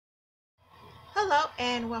Hello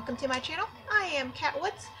and welcome to my channel. I am Kat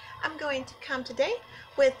Woods. I'm going to come today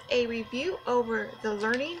with a review over the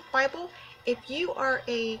Learning Bible. If you are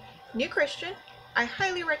a new Christian, I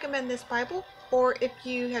highly recommend this Bible. Or if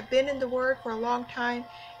you have been in the Word for a long time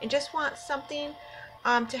and just want something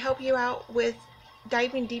to help you out with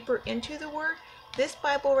diving deeper into the Word, this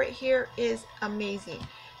Bible right here is amazing.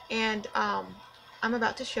 And I'm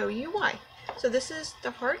about to show you why. So this is the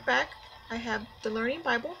hardback. I have the Learning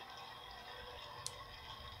Bible.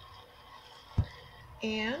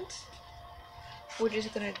 And we're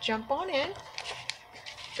just going to jump on in.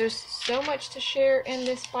 There's so much to share in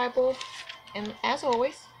this Bible, and as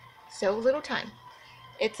always, so little time.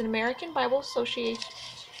 It's an American Bible Association.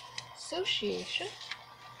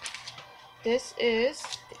 This is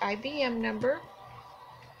the IBM number.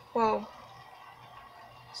 Whoa,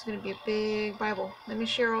 it's going to be a big Bible. Let me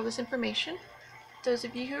share all this information. Those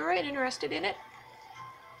of you who are interested in it.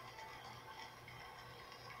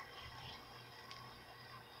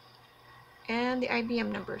 And the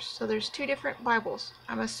IBM numbers. So there's two different Bibles.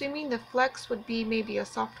 I'm assuming the Flex would be maybe a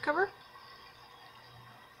soft cover,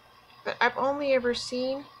 but I've only ever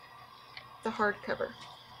seen the hardcover.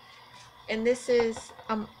 And this is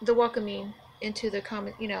the welcoming into the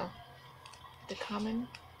common, the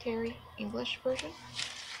commentary English version.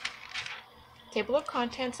 Table of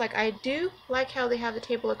contents. Like, I do like how they have the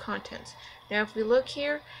table of contents. Now if we look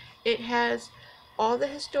here, it has all the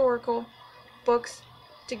historical books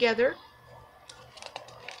together.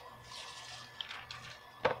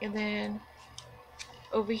 And then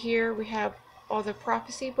over here we have all the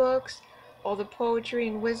prophecy books, all the poetry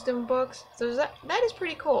and wisdom books. So that is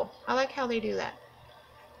pretty cool. I like how they do that.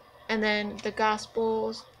 And then the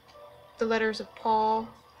Gospels, the letters of Paul.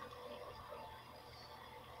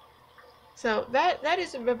 So that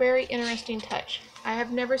is a very interesting touch. I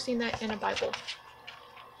have never seen that in a Bible.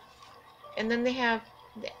 And then they have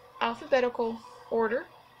the alphabetical order,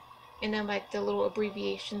 and then like the little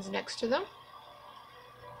abbreviations next to them.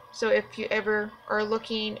 So if you ever are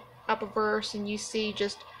looking up a verse and you see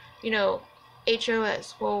just,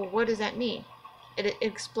 HOS, well, what does that mean? It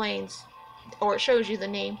explains, or it shows you the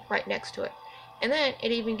name right next to it. And then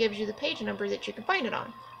it even gives you the page number that you can find it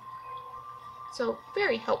on. So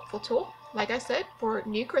very helpful tool, like I said, for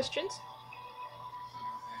new Christians.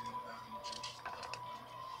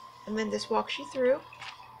 And then this walks you through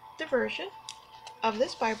the version of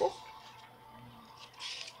this Bible.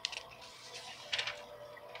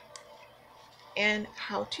 And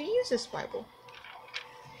how to use this Bible.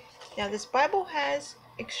 Now this Bible has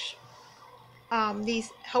these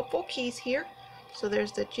helpful keys here. So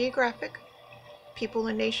there's the geographic, people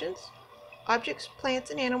and nations, objects, plants,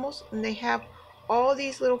 and animals, and they have all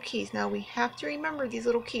these little keys. Now we have to remember these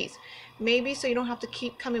little keys. Maybe so you don't have to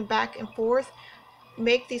keep coming back and forth.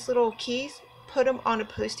 Make these little keys, put them on a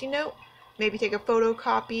post-it note, maybe take a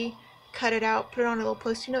photocopy, cut it out, put it on a little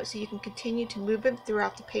post-it note so you can continue to move it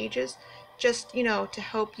throughout the pages. Just, to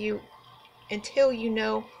help you until you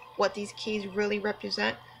know what these keys really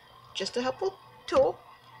represent. Just a helpful tool.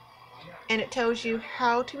 And it tells you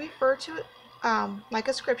how to refer to it like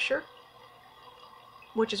a scripture,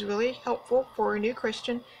 which is really helpful for a new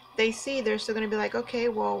Christian. They see they're still going to be like, okay,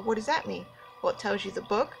 well, what does that mean? Well, it tells you the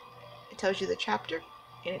book, it tells you the chapter,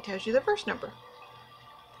 and it tells you the verse number.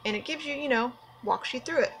 And it gives you, walks you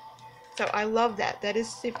through it. So I love that. That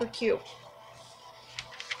is super cute.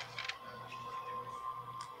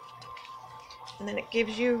 And then it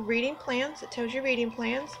gives you reading plans. It tells you reading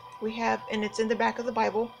plans. And it's in the back of the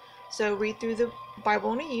Bible. So read through the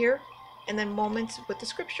Bible in a year, and then moments with the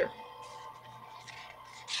scripture.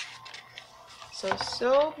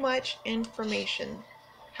 So much information.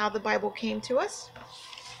 How the Bible came to us.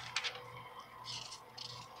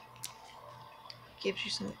 Gives you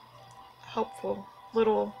some helpful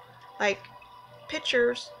little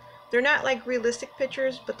pictures. They're not like realistic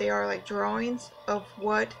pictures, but they are like drawings of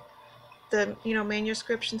what the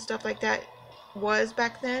manuscripts and stuff like that was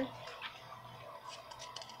back then.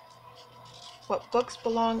 What books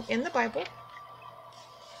belong in the Bible.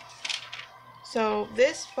 So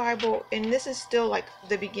this Bible, and this is still like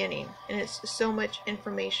the beginning, and it's so much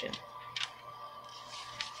information.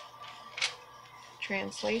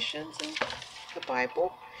 Translations in the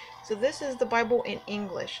Bible. So this is the Bible in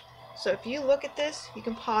English. So if you look at this, you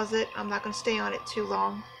can pause it. I'm not going to stay on it too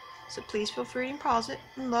long, so please feel free to pause it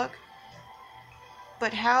and look.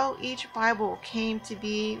 But how each Bible came to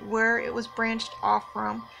be, where it was branched off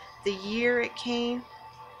from, the year it came,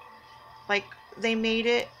 like they made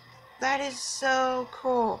it, that is so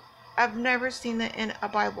cool. I've never seen that in a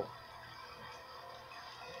Bible.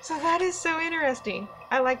 So that is so interesting.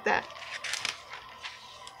 I like that.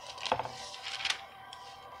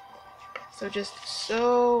 So just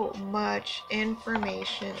so much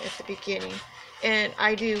information at the beginning. And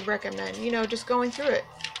I do recommend, just going through it.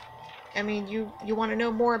 I mean, you want to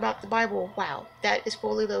know more about the Bible. Wow, that is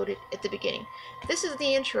fully loaded at the beginning. This is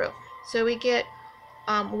the intro. So we get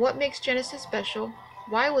what makes Genesis special,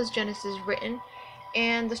 why was Genesis written,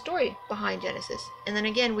 and the story behind Genesis. And then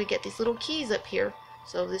again, we get these little keys up here.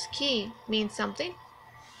 So this key means something.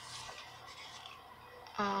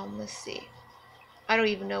 Let's see. I don't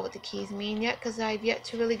even know what the keys mean yet because I've yet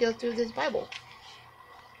to really go through this Bible.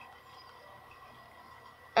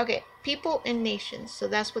 Okay, people and nations. So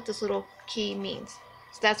that's what this little key means.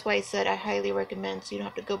 So that's why I said I highly recommend, so you don't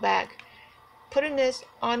have to go back. Putting this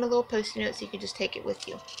on a little post-it note so you can just take it with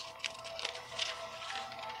you.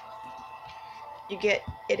 You get,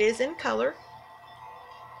 it is in color.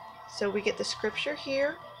 So we get the scripture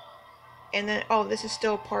here. And then, oh, this is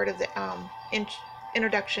still part of the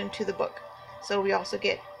introduction to the book. So we also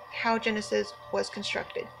get how Genesis was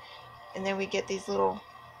constructed. And then we get these little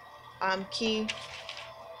key,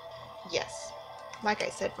 yes, like I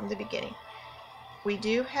said from the beginning. We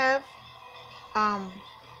do have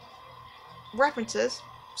references.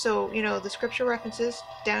 So, the scripture references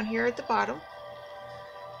down here at the bottom.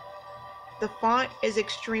 The font is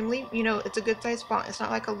extremely, it's a good size font. It's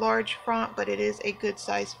not like a large font, but it is a good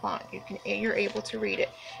size font. You're able to read it.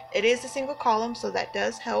 It is a single column, so that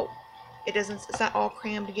does help. It's not all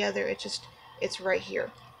crammed together. It's right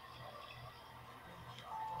here.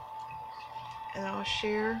 And I'll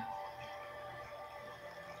share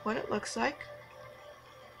what it looks like.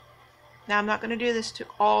 Now I'm not going to do this to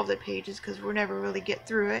all the pages because we'll never really get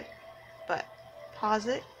through it, but pause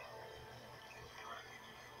it.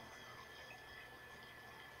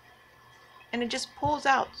 And it just pulls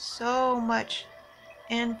out so much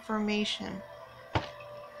information.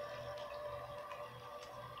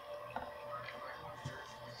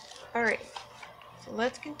 Alright, so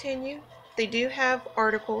let's continue. They do have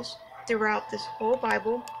articles throughout this whole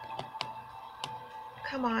Bible.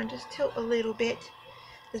 Come on, just tilt a little bit.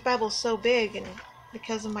 This Bible's so big, and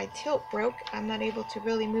because of my tilt broke, I'm not able to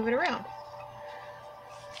really move it around.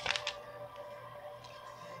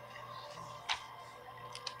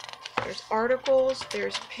 There's articles,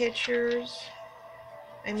 there's pictures.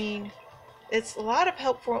 I mean, it's a lot of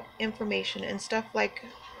helpful information and stuff like,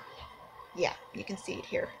 yeah, you can see it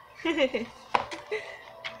here.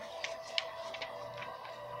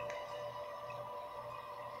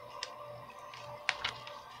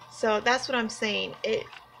 So that's what I'm saying. It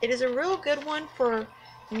is a real good one for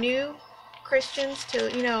new Christians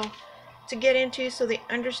to, to get into so they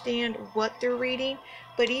understand what they're reading.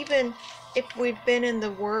 But even if we've been in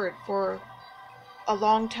the Word for a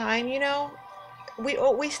long time,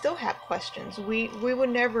 we still have questions. We would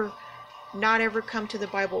never not ever come to the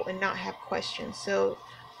Bible and not have questions. So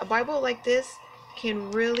a Bible like this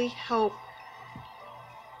can really help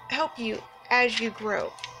you as you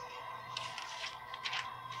grow.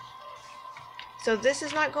 So this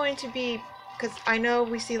is not going to be, because I know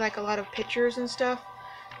we see like a lot of pictures and stuff.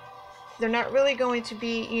 They're not really going to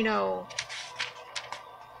be, I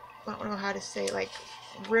don't know how to say, like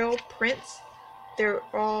real prints. They're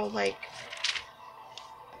all like,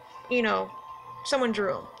 someone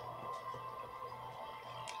drew them.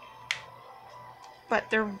 But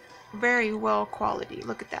they're very well quality.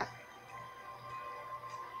 Look at that.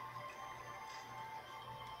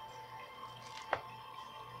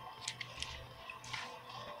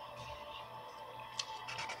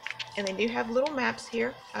 And they do have little maps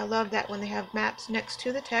here. I love that when they have maps next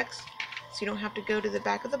to the text, so you don't have to go to the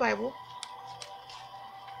back of the Bible.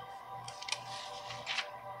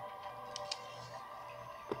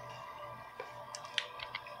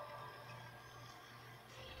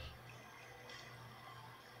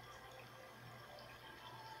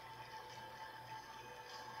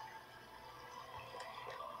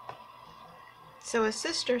 So a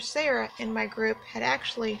sister, Sarah, in my group had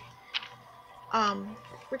actually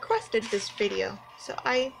requested this video. So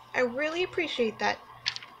I really appreciate that.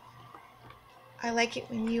 I like it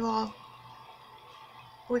when you all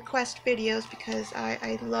request videos because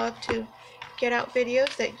I love to get out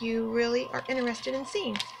videos that you really are interested in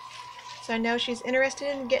seeing. So I know she's interested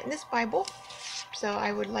in getting this Bible. So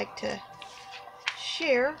I would like to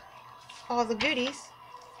share all the goodies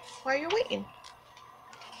while you're waiting.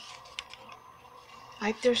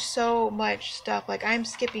 Like, there's so much stuff. Like, I'm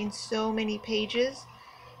skipping so many pages.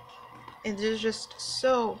 And there's just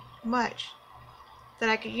so much that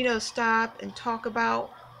I could, stop and talk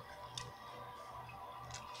about.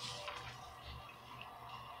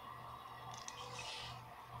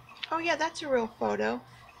 Oh yeah, that's a real photo.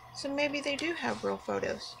 So maybe they do have real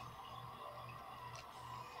photos.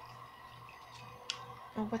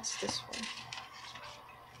 Oh, what's this one?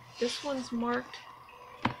 This one's marked.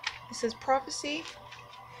 It says prophecy,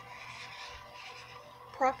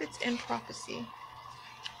 prophets and prophecy.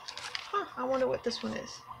 Huh, I wonder what this one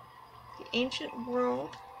is. The ancient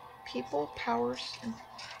world, people, powers, and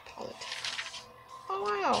politics. Oh,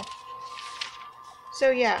 wow.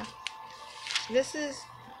 So yeah, this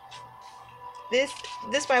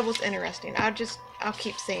Bible's interesting. I'll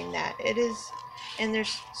keep saying that. It is, and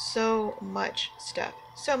there's so much stuff.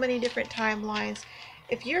 So many different timelines.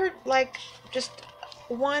 If you're like just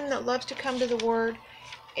one that loves to come to the Word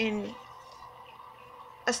in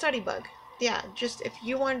a study bug, yeah, just if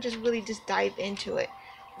you want to just really just dive into it,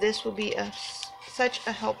 this will be such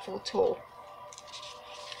a helpful tool.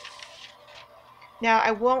 Now,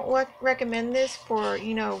 I won't recommend this for,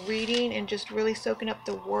 reading and just really soaking up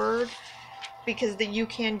the Word, because then you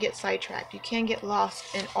can get sidetracked. You can get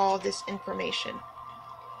lost in all this information.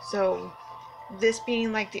 So this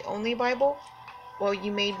being like the only Bible, well,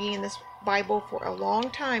 you may be in this Bible for a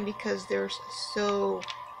long time because there's so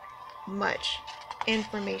much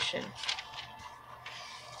information.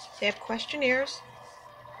 They have questionnaires,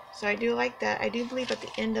 so I do like that. I do believe at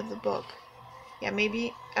the end of the book, yeah,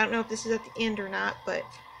 maybe, I don't know if this is at the end or not, but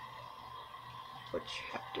what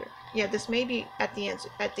chapter? Yeah, this may be at the end.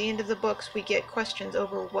 At the end of the books, we get questions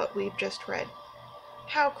over what we've just read.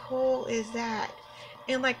 How cool is that?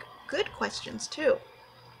 And like good questions too.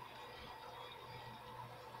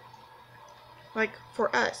 Like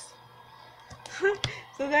for us.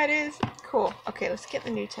 So that is cool. Okay, let's get the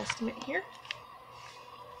New Testament here.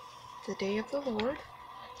 The Day of the Lord.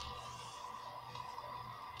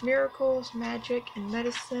 Miracles, magic, and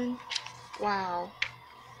medicine. Wow.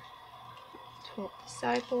 12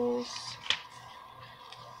 disciples.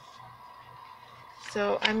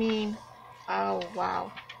 So, I mean, oh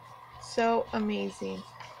wow. So amazing.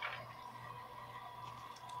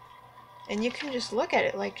 And you can just look at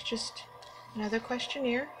it like just another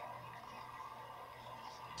questionnaire.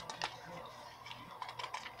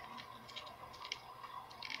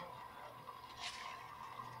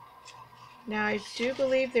 Now, I do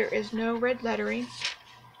believe there is no red lettering.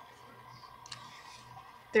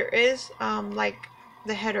 There is like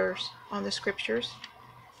the headers on the scriptures.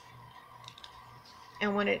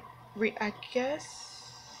 And when it I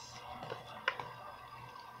guess,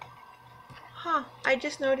 I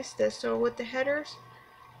just noticed this. So with the headers,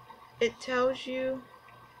 it tells you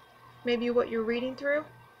maybe what you're reading through.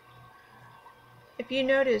 If you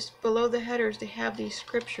notice, below the headers they have these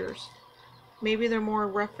scriptures. Maybe they're more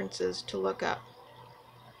references to look up.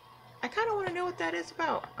 I kind of want to know what that is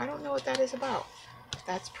about. I don't know what that is about.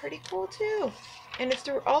 That's pretty cool too. And it's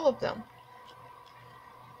through all of them.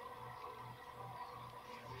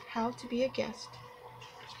 How to be a guest.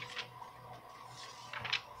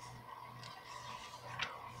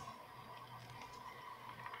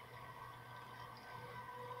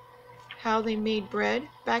 How they made bread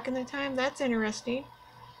back in the time. That's interesting.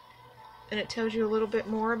 And it tells you a little bit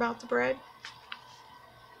more about the bread.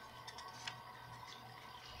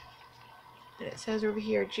 And it says over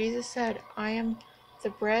here, Jesus said, I am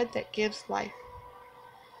the bread that gives life.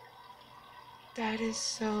 That is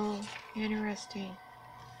so interesting.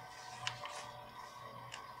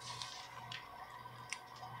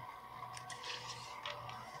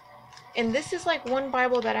 And this is like one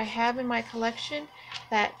Bible that I have in my collection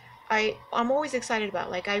that I'm always excited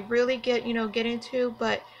about. Like I really get into,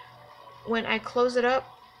 but when I close it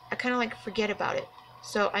up, I kind of like forget about it.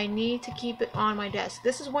 So I need to keep it on my desk.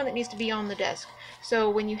 This is one that needs to be on the desk. So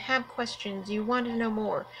when you have questions, you want to know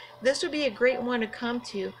more, this would be a great one to come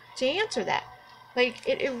to answer that. Like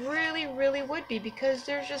it really, really would be, because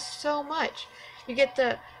there's just so much. You get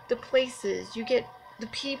the places, you get the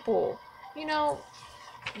people,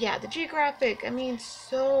 yeah, the geographic. I mean,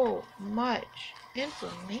 so much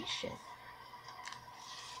information.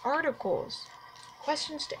 Articles,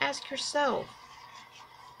 questions to ask yourself.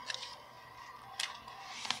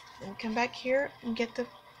 And come back here and get the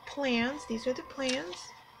plans. These are the plans.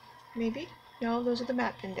 Maybe. No, those are the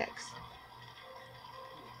map index.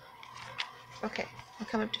 Okay, I'll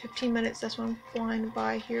come up to 15 minutes. That's what I'm flying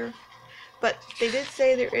by here. But they did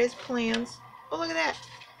say there is plans. Oh, look at that.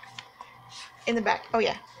 In the back. Oh,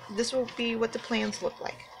 yeah. This will be what the plans look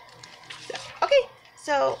like. So, okay.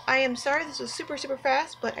 So, I am sorry this was super, super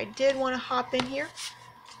fast, but I did want to hop in here.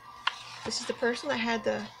 This is the person that had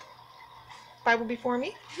the Bible before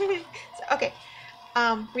me. So, okay.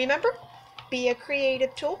 Remember, be a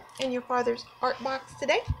creative tool in your Father's art box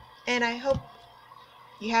today. And I hope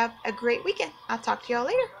you have a great weekend. I'll talk to y'all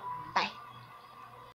later.